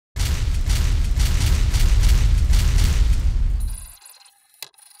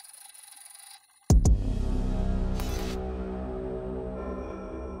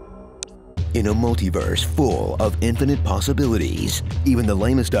In a multiverse full of infinite possibilities, even the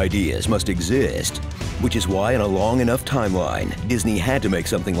lamest ideas must exist. Which is why in a long enough timeline, Disney had to make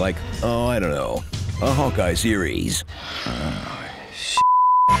something like, oh, I don't know, a Hawkeye series.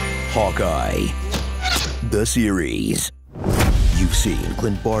 Hawkeye, the series. You've seen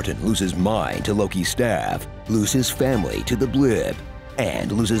Clint Barton lose his mind to Loki's staff, lose his family to the blip,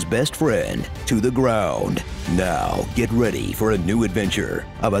 and lose his best friend to the ground. Now, get ready for a new adventure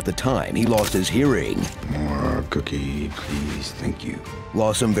about the time he lost his hearing. More cookie, please, thank you.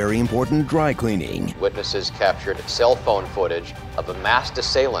 Lost some very important dry cleaning. Witnesses captured cell phone footage of a masked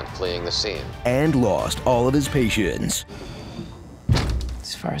assailant fleeing the scene. And lost all of his patience.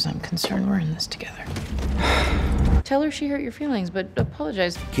 As far as I'm concerned, we're in this together. Tell her she hurt your feelings, but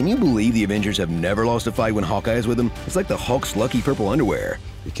apologize. Can you believe the Avengers have never lost a fight when Hawkeye is with them? It's like the Hulk's lucky purple underwear.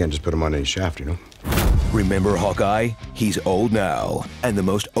 You can't just put him on any shaft, you know? Remember Hawkeye? He's old now, and the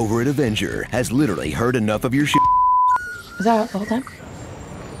most over it Avenger has literally heard enough of your shit. Was that the whole time?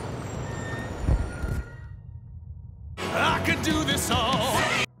 I could do this all.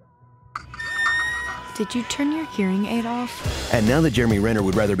 Did you turn your hearing aid off? And now that Jeremy Renner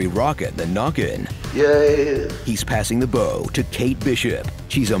would rather be rockin' than knockin'. Yeah. He's passing the bow to Kate Bishop.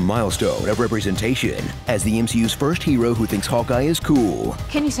 She's a milestone of representation as the MCU's first hero who thinks Hawkeye is cool.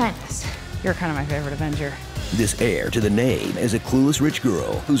 Can you sign this? You're kind of my favorite Avenger. This heir to the name is a clueless rich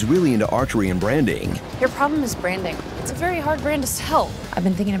girl who's really into archery and branding. Your problem is branding. It's a very hard brand to sell. I've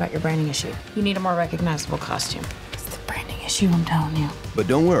been thinking about your branding issue. You need a more recognizable costume. It's the branding issue, I'm telling you. But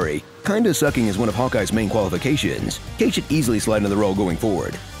don't worry, kinda sucking is one of Hawkeye's main qualifications. Kate should easily slide into the role going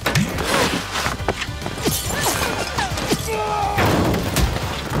forward.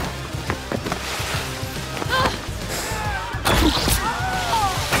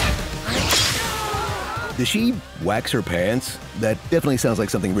 Does she wax her pants? That definitely sounds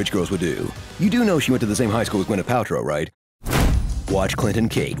like something rich girls would do. You do know she went to the same high school as Gwyneth Paltrow, right? Watch Clint and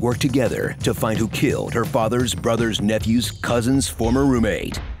Kate work together to find who killed her father's brother's nephew's cousin's former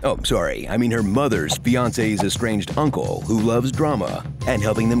roommate. Oh, sorry, I mean her mother's fiancé's estranged uncle who loves drama. And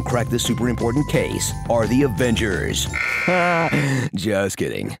helping them crack this super important case are the Avengers. Just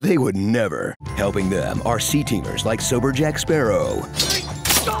kidding. They would never. Helping them are C-teamers like sober Jack Sparrow.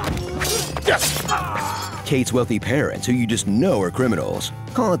 Yes! Kate's wealthy parents who you just know are criminals.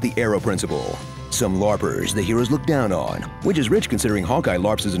 Call it the Arrow Principle. Some LARPers the heroes look down on, which is rich considering Hawkeye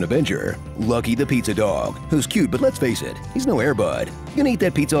LARPs as an Avenger. Lucky the pizza dog, who's cute, but let's face it, he's no airbud. You're gonna eat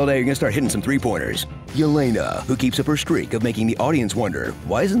that pizza all day, you're gonna start hitting some three-pointers. Yelena, who keeps up her streak of making the audience wonder,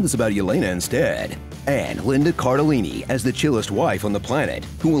 why isn't this about Yelena instead? And Linda Cardellini as the chillest wife on the planet,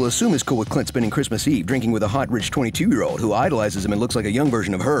 who will assume is cool with Clint spending Christmas Eve drinking with a hot, rich 22-year-old who idolizes him and looks like a young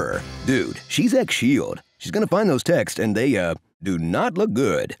version of her. Dude, she's ex-SHIELD. She's gonna find those texts and they, do not look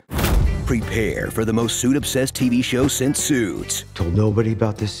good. Prepare for the most suit-obsessed TV show since Suits. Told nobody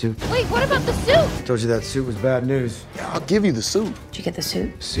about this suit. Wait, what about the suit? Told you that suit was bad news. I'll give you the suit. Did you get the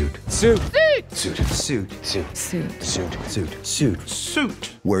suit? Suit. Suit. Suit. Suit. Suit. Suit. Suit. Suit.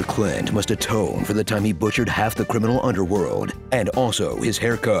 Suit. Where Clint must atone for the time he butchered half the criminal underworld, and also his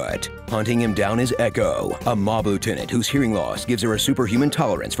haircut. Hunting him down is Echo, a mob lieutenant whose hearing loss gives her a superhuman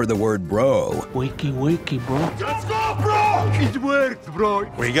tolerance for the word bro. Wakey, bro. Let's go, bro! It worked, bro.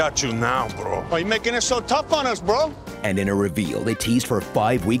 We got you now, bro. Why you making it so tough on us, bro? And in a reveal they teased for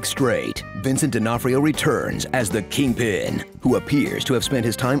 5 weeks straight, Vincent D'Onofrio returns as the Kingpin, who appears to have spent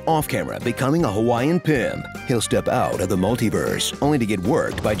his time off-camera becoming a Hawaiian pimp. He'll step out of the multiverse, only to get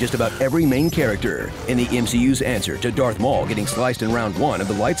worked by just about every main character in the MCU's answer to Darth Maul getting sliced in round 1 of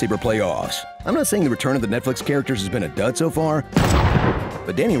the lightsaber playoffs. I'm not saying the return of the Netflix characters has been a dud so far,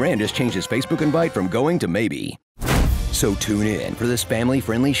 but Danny Rand just changed his Facebook invite from going to maybe. So tune in for this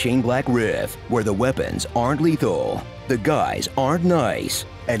family-friendly Shane Black riff, where the weapons aren't lethal, the guys aren't nice,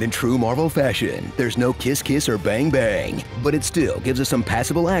 and in true Marvel fashion, there's no kiss or bang, but it still gives us some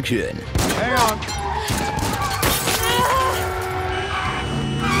passable action. Hang on.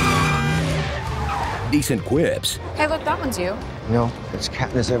 Decent quips, Hey, look, that one's you. No, it's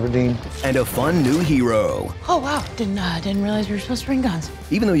Katniss Everdeen. and a fun new hero. Oh, wow. Didn't realize we were supposed to bring guns.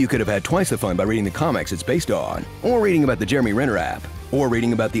 Even though you could have had twice the fun by reading the comics it's based on, or reading about the Jeremy Renner app, or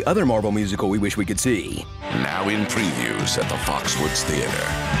reading about the other Marvel musical we wish we could see. Now in previews at the Foxwoods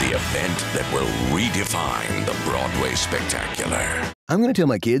Theater, the event that will redefine the Broadway spectacular. I'm gonna tell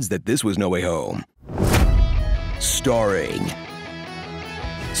my kids that this was No Way Home. Starring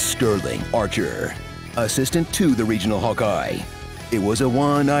Sterling Archer, assistant to the regional Hawkeye. It was a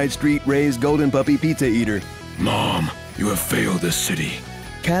one-eyed street-raised golden puppy pizza eater. Mom, you have failed this city.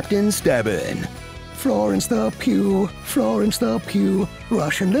 Captain Stabbin, Florence the Pew, Florence the Pew,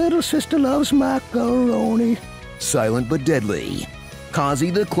 Russian little sister loves macaroni. Silent but deadly. Kazi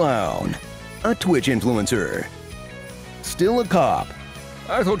the Clown. A Twitch influencer. Still a cop.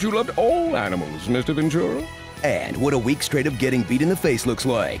 I thought you loved all animals, Mr. Ventura. And what a week straight of getting beat in the face looks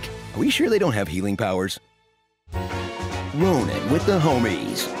like. Are we sure they don't have healing powers? Ronan with the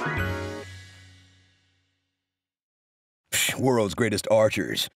homies. Psh, world's greatest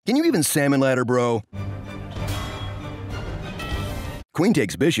archers. Can you even salmon ladder, bro? Queen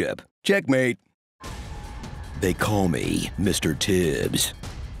takes bishop. Checkmate. They call me Mr. Tibbs.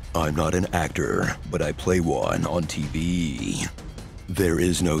 I'm not an actor, but I play one on TV. There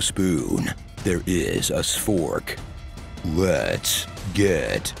is no spoon. There is a spork. Let's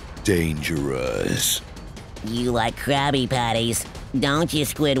get dangerous. You like Krabby Patties, don't you,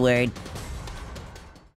 Squidward?